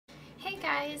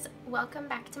guys, welcome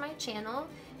back to my channel.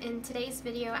 In today's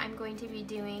video I'm going to be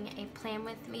doing a plan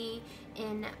with me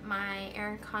in my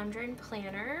Erin Condren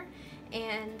planner,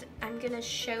 and I'm going to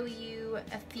show you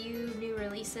a few new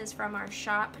releases from our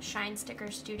shop,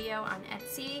 ShineStickerStudio on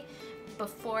Etsy,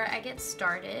 before I get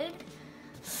started.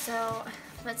 So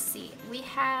let's see, we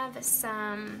have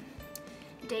some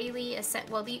daily,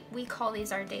 we call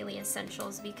these our daily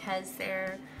essentials because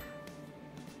they're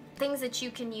things that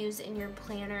you can use in your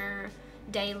planner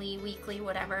daily, weekly,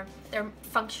 whatever. They're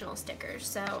functional stickers.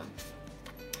 So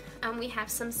we have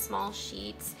some small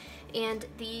sheets, and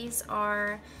these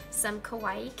are some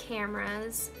kawaii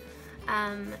cameras.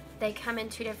 They come in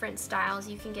two different styles.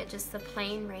 You can get just the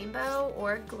plain rainbow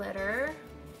or glitter,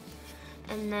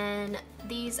 and then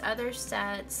these other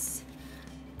sets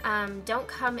don't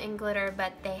come in glitter,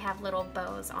 but they have little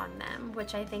bows on them,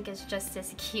 which I think is just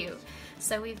as cute.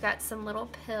 So we've got some little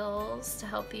pills to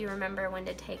help you remember when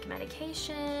to take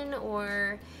medication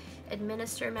or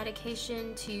administer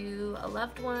medication to a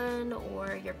loved one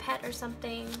or your pet or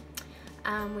something.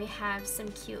 We have some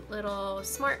cute little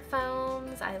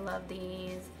smartphones. I love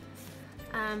these.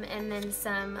 And then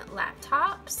some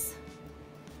laptops.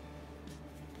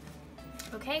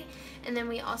 Okay, and then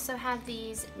we also have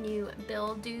these new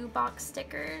Bill Do box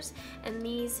stickers, and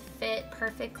these fit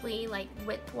perfectly, like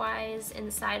width-wise,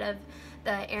 inside of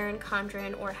the Erin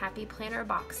Condren or Happy Planner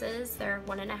boxes. They're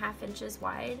 1.5 inches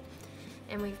wide,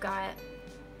 and we've got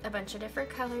a bunch of different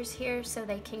colors here, so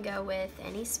they can go with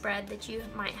any spread that you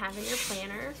might have in your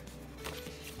planner.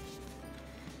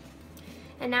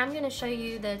 And now I'm going to show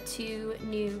you the two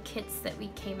new kits that we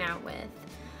came out with.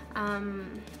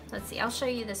 Let's see, I'll show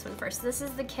you this one first. This is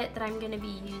the kit that I'm going to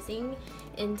be using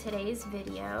in today's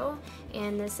video,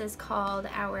 and this is called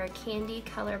our Candy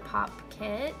ColorPop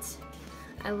kit.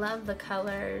 I love the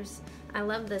colors. I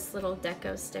love this little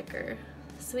deco sticker.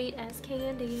 Sweet as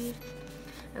candy.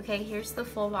 Okay, here's the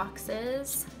full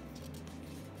boxes.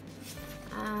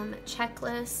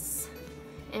 Checklists,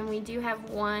 and we do have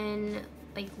one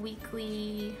like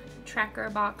weekly tracker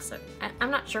box.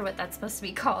 I'm not sure what that's supposed to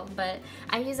be called, but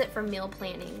I use it for meal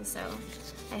planning, so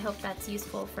I hope that's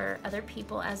useful for other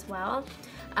people as well.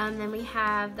 Then we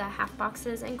have the half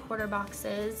boxes and quarter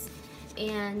boxes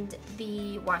and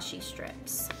the washi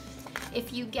strips.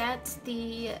 If you get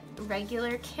the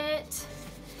regular kit,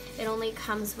 it only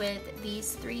comes with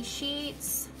these 3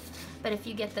 sheets, but if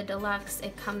you get the deluxe,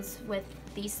 it comes with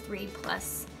these 3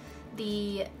 plus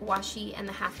the washi and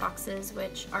the half boxes,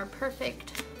 which are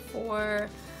perfect for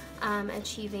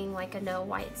achieving like a no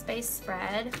white space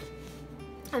spread.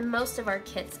 And most of our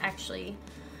kits actually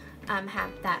have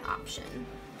that option.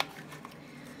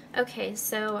 Okay,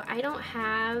 so I don't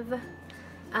have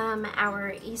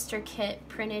our Easter kit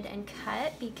printed and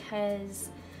cut because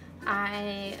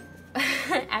I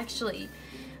actually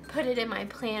put it in my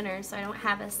planner, so I don't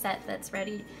have a set that's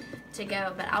ready to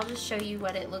go, but I'll just show you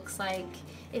what it looks like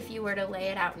if you were to lay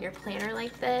it out in your planner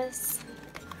like this.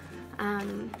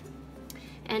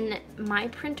 And my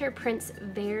printer prints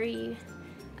very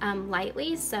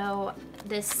lightly, so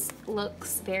this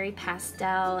looks very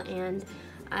pastel, and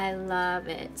I love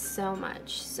it so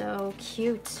much. So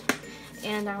cute.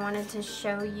 And I wanted to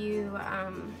show you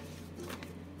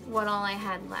what all I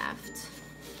had left.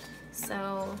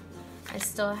 So I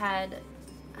still had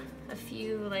a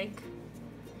few like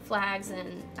flags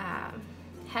and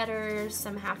headers,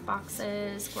 some half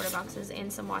boxes, quarter boxes,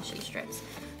 and some washi strips.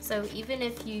 So even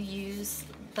if you use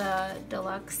the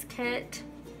deluxe kit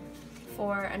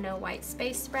for a no white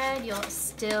space spread, you'll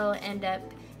still end up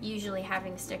usually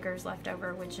having stickers left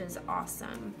over, which is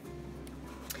awesome.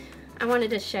 I wanted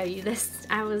to show you this.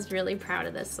 I was really proud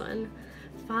of this one.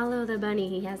 Follow the bunny,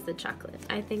 he has the chocolate.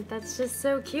 I think that's just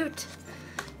so cute.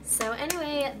 So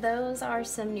anyway, those are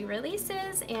some new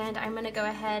releases, and I'm going to go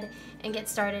ahead and get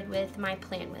started with my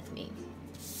plan with me.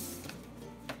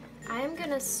 I'm going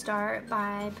to start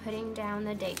by putting down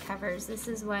the date covers. This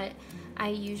is what I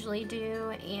usually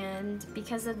do, and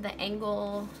because of the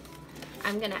angle,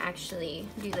 I'm going to actually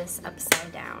do this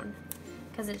upside down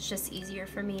because it's just easier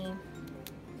for me.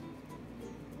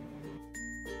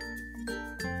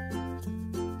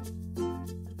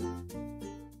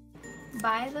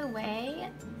 By the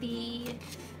way, the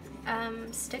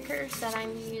stickers that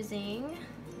I'm using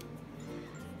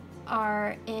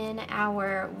are in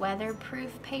our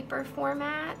weatherproof paper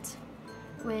format,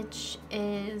 which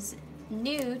is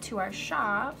new to our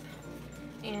shop,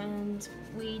 and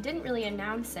we didn't really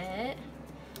announce it,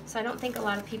 so I don't think a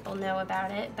lot of people know about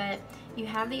it, but you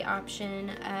have the option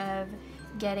of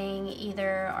getting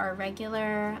either our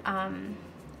regular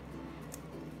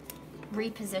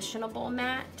repositionable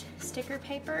matte sticker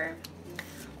paper,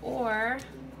 or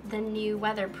the new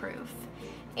weatherproof,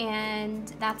 and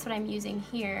that's what I'm using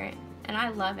here, and I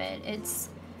love it. It's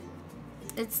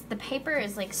the paper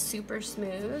is like super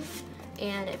smooth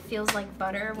and it feels like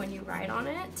butter when you write on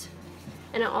it,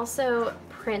 and it also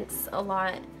prints a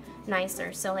lot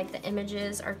nicer, so like the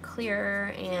images are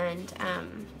clearer, and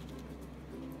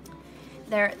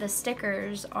the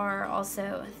stickers are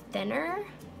also thinner,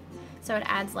 so it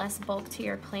adds less bulk to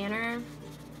your planner,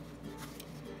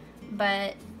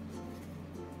 but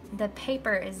the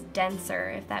paper is denser,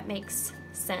 if that makes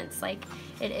sense. Like,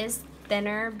 it is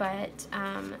thinner, but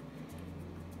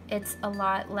it's a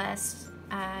lot less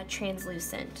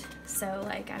translucent. So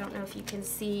like, I don't know if you can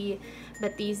see,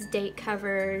 but these date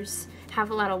covers have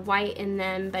a lot of white in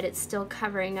them, but it's still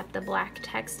covering up the black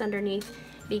text underneath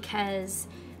because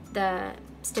the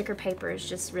sticker paper is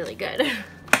just really good.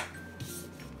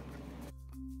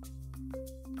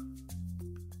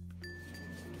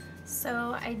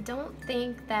 So I don't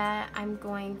think that I'm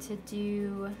going to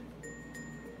do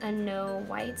a no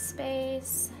white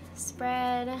space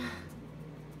spread.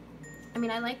 I mean,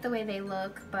 I like the way they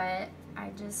look, but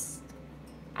I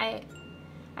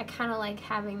kind of like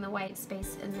having the white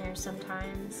space in there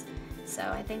sometimes. So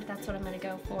I think that's what I'm going to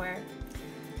go for.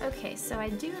 Okay, so I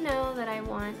do know that I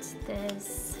want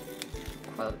this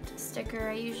quote sticker.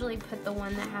 I usually put the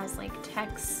one that has like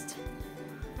text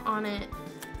on it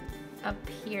up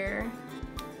here.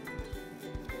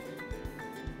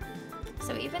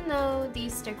 So even though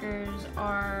these stickers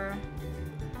are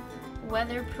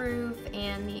weatherproof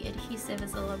and the adhesive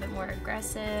is a little bit more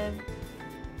aggressive,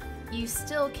 you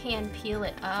still can peel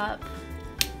it up.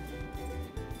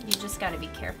 You just got to be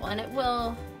careful, and it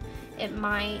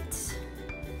might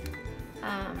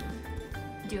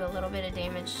do a little bit of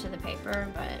damage to the paper,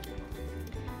 but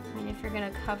I mean, if you're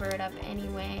gonna cover it up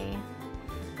anyway,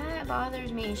 that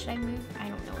bothers me. Should I move? I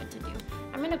don't know what to do.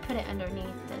 I'm gonna put it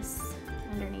underneath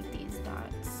these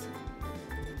dots,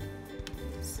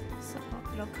 so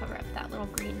it'll cover up that little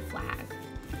green flag.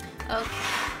 Okay.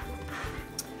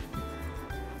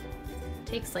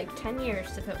 Takes like 10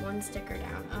 years to put one sticker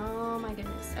down. Oh my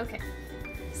goodness. Okay.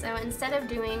 So instead of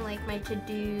doing like my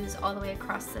to-dos all the way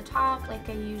across the top like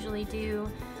I usually do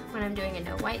when I'm doing a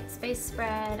no white space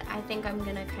spread, I think I'm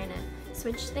gonna kind of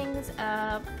switch things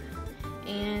up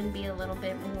and be a little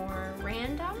bit more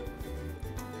random.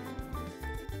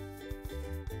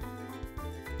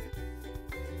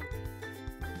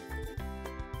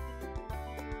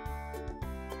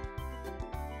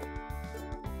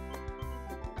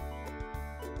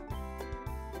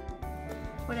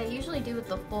 What I usually do with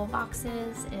the full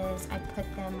boxes is I put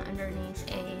them underneath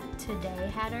a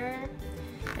today header,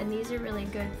 and these are really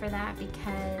good for that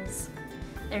because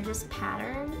they're just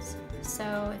patterns.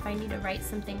 So if I need to write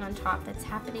something on top that's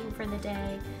happening for the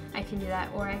day, I can do that,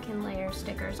 or I can layer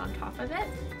stickers on top of it.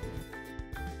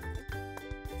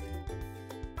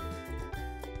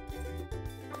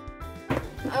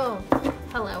 Oh,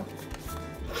 hello.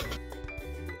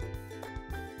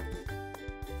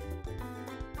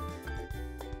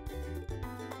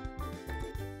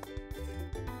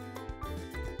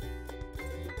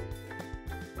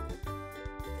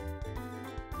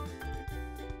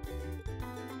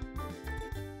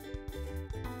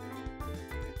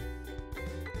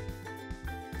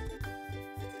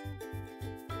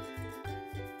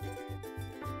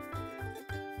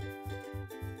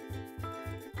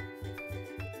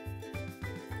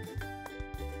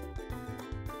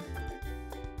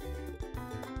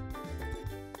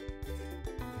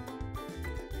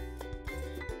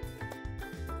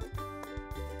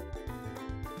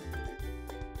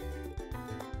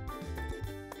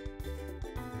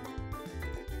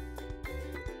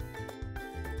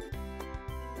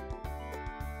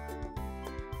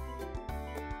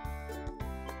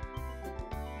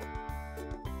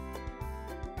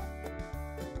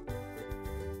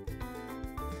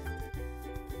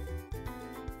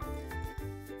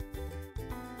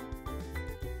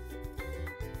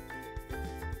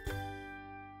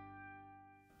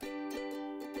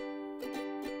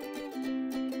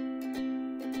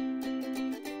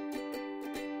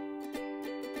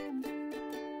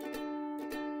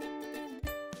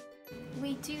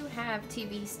 We do have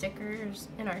TV stickers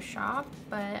in our shop,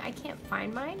 but I can't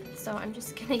find mine, so I'm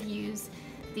just gonna use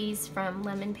these from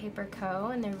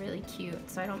LemonPaperCo, and they're really cute,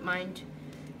 so I don't mind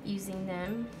using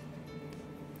them.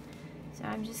 So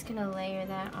I'm just gonna layer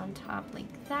that on top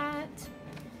like that,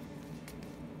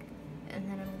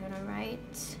 and then I'm gonna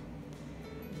write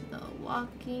The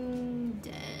Walking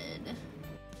Dead.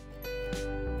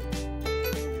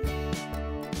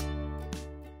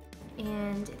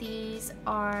 And these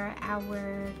are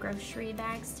our grocery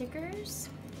bag stickers.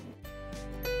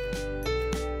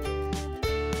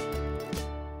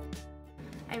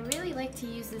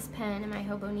 this pen in my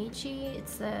Hobonichi.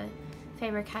 It's the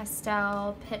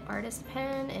Faber-Castell Pitt Artist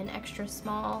Pen in extra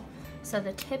small. So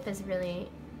the tip is really,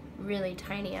 really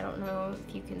tiny. I don't know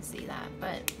if you can see that,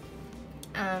 but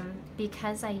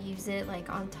because I use it like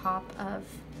on top of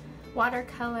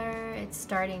watercolor, it's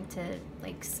starting to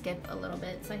like skip a little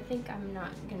bit. So I think I'm not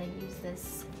gonna use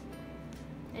this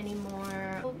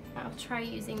anymore. I'll try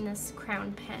using this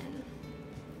crown pen.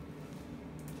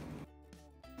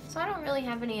 So I don't really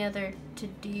have any other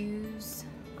to-dos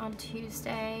on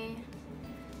Tuesday.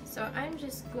 So I'm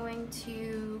just going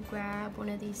to grab one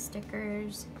of these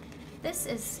stickers. This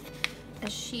is a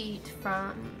sheet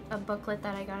from a booklet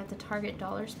that I got at the Target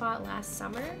dollar spot last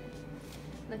summer.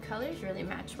 The colors really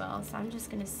match well, so I'm just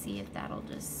gonna see if that'll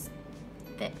just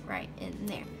fit right in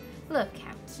there. Look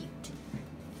how cute.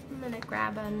 I'm gonna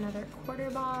grab another quarter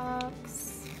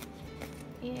box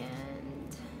and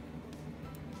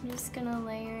I'm just gonna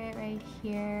layer it right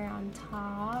here on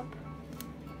top.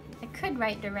 I could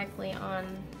write directly on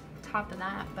top of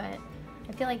that, but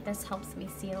I feel like this helps me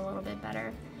see it a little bit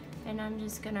better. And I'm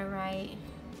just gonna write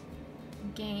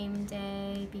game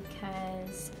day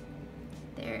because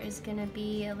there is gonna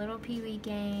be a little Pee-wee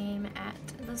game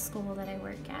at the school that I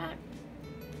work at.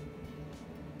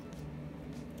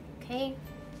 Okay,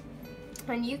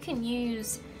 and you can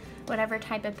use whatever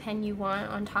type of pen you want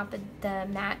on top of the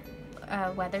matte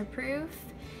weatherproof,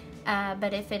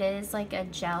 but if it is like a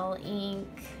gel ink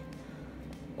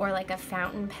or like a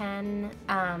fountain pen,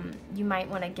 you might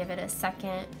want to give it a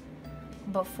second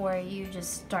before you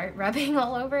just start rubbing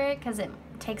all over it because it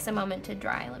takes a moment to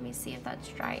dry. Let me see if that's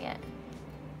dry yet.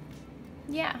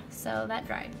 Yeah, so that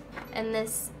dried. And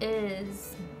this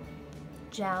is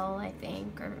gel, I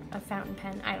think, or a fountain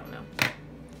pen, I don't know.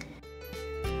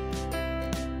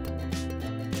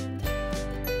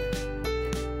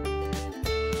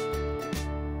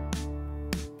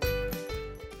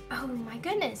 Oh my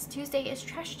goodness, Tuesday is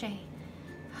trash day.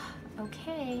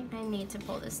 Okay, I need to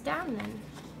pull this down then.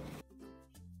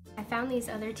 I found these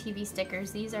other TV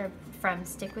stickers. These are from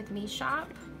StickWithMeShop.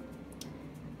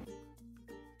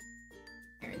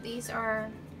 These are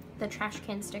the trash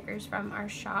can stickers from our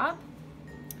shop.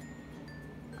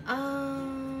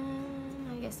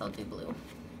 I guess I'll do blue.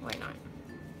 Why not?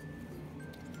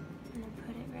 I'm gonna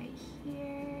put it right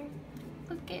here.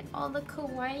 Look at all the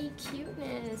kawaii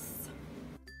cuteness.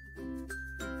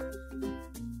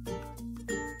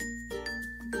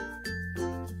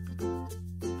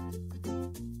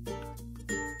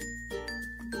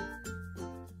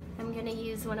 I'm gonna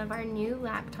use one of our new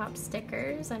laptop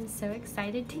stickers. I'm so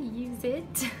excited to use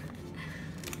it.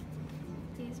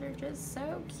 These are just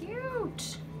so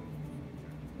cute.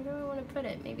 Where do I want to put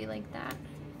it? Maybe like that.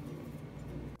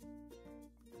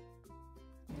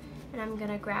 And I'm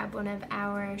gonna grab one of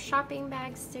our shopping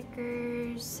bag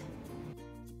stickers.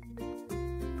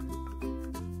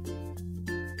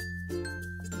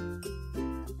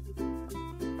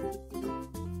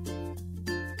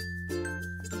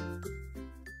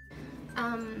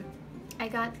 I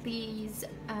got these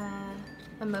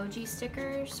emoji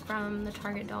stickers from the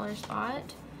Target dollar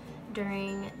spot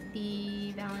during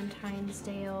the Valentine's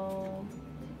Day,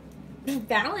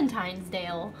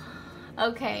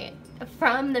 okay,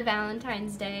 from the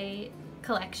Valentine's Day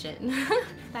collection.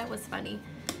 That was funny.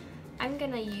 I'm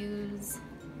gonna use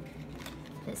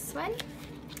this one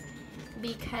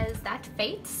because that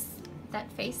face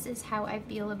is how I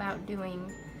feel about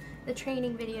doing the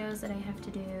training videos that I have to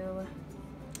do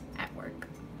at work.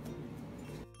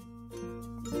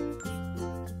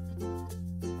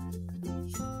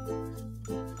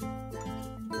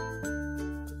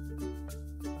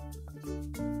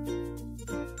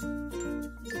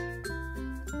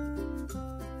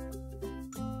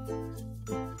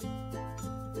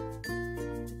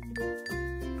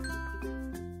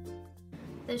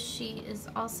 This sheet is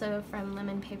also from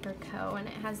LemonPaperCo, and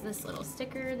it has this little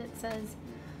sticker that says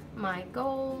my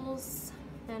goals,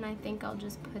 and I think I'll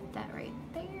just put that right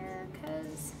there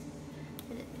because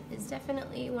it is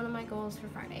definitely one of my goals for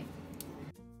Friday.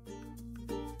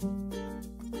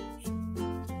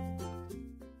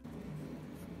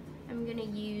 I'm gonna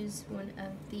use one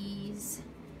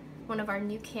of our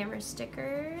new camera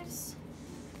stickers.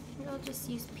 I'll just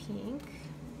use pink.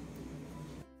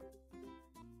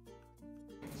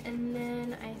 And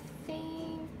then I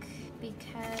think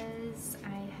because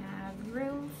I have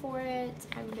room for it,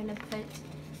 I'm gonna put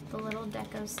the little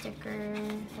deco sticker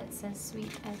that says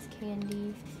sweet as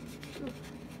candy. Ooh.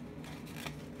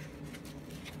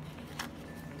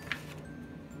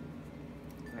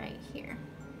 Right here.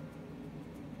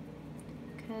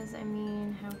 Because I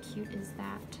mean, how cute is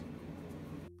that?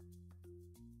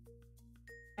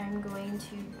 I'm going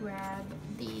to grab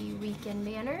the weekend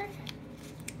banner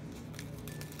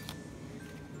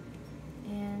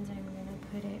and I'm going to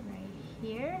put it right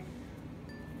here.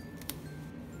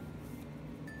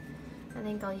 I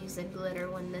think I'll use a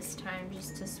glitter one this time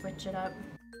just to switch it up.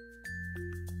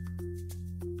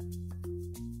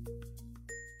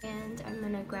 And I'm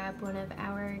going to grab one of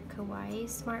our kawaii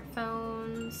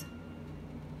smartphones.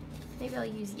 Maybe I'll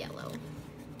use yellow.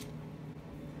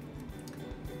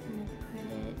 I'm going to put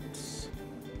it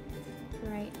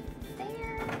right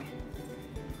there.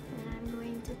 And I'm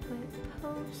going to put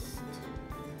post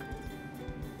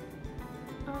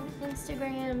on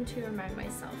Instagram to remind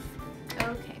myself.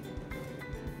 Okay.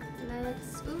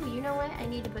 Let's, ooh, you know what? I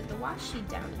need to put the washi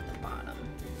down at the bottom.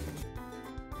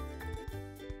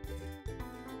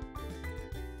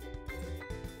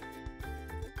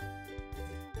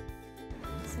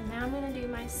 So now I'm going to do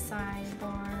my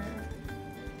sidebar.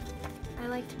 I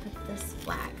like to put this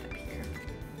flag up here.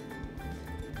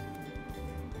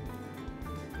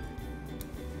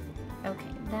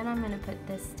 Okay, then I'm going to put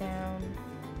this down.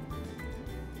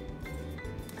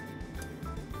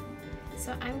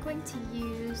 So I'm going to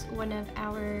use one of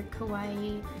our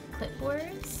kawaii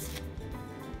clipboards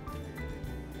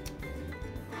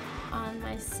on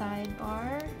my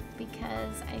sidebar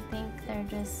because I think they're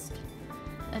just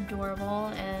adorable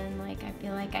and like I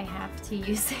feel like I have to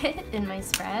use it in my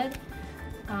spread.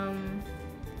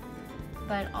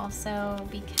 But also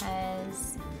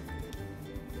because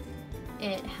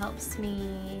it helps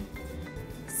me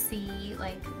see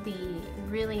like the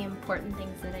really important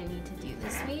things that I need to do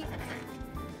this week.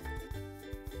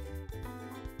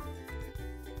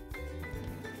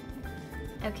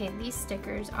 Okay, these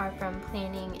stickers are from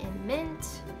PlanningInMint.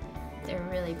 They're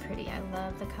really pretty. I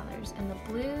love the colors. And the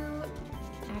blue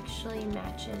actually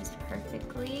matches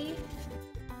perfectly.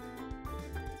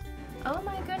 Oh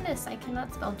my goodness, I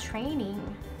cannot spell training.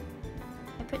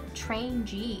 I put train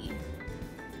G.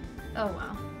 Oh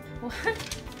wow.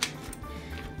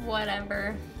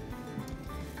 Whatever.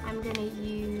 I'm gonna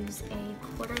use a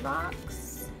quarter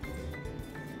box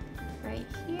right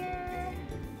here.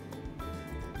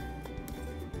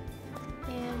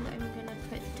 And I'm gonna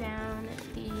put down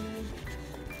the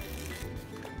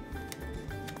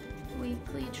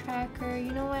weekly tracker.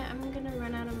 You know what? I'm gonna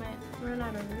run out of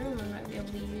room. I might be able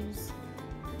to use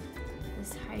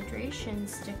this hydration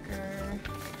sticker.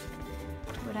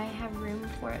 Would I have room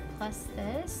for it plus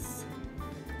this?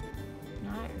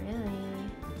 Not really.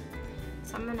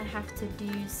 So I'm gonna have to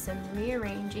do some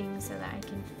rearranging so that I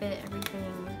can fit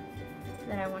everything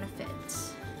that I want to fit.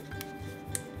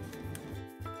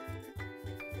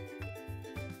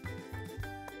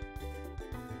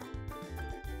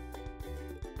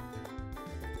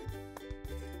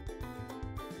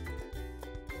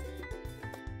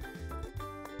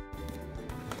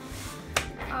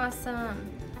 Awesome.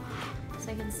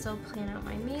 So I can still plan out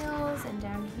my meals, and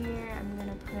down here I'm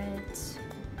gonna put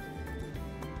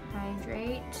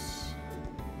hydrate.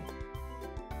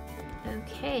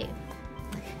 Okay,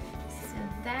 so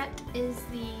that is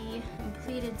the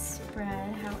completed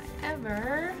spread.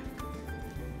 However,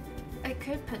 I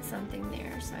could put something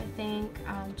there, so I think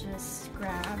I'll just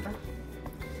grab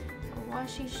a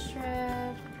washi strip.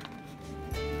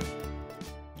 I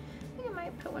think I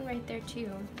might put one right there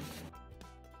too.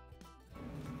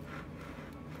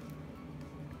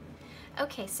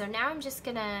 Okay, so now I'm just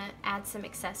gonna add some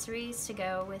accessories to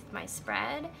go with my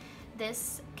spread.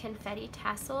 This confetti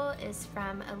tassel is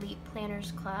from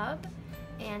ElitePlannersClub,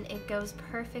 and it goes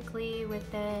perfectly with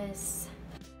this.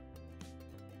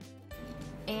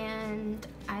 And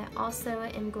I also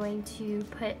am going to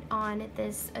put on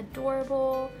this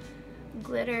adorable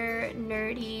glitter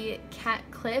nerdy cat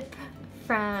clip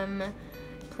from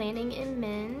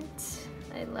PlanningInMint.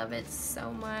 I love it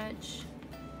so much.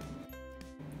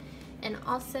 And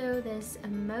also this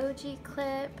emoji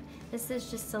clip. This is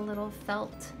just a little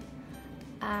felt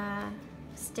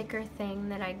sticker thing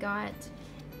that I got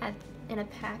in a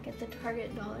pack at the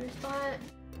Target dollar spot.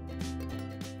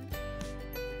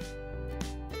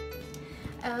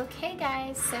 Okay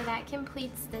guys, so that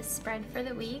completes this spread for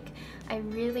the week. I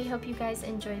really hope you guys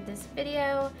enjoyed this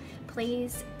video.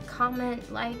 Please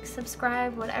comment, like,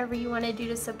 subscribe, whatever you want to do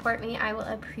to support me. I will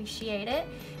appreciate it.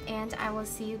 And I will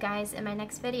see you guys in my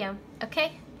next video.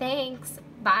 Okay, thanks.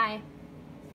 Bye.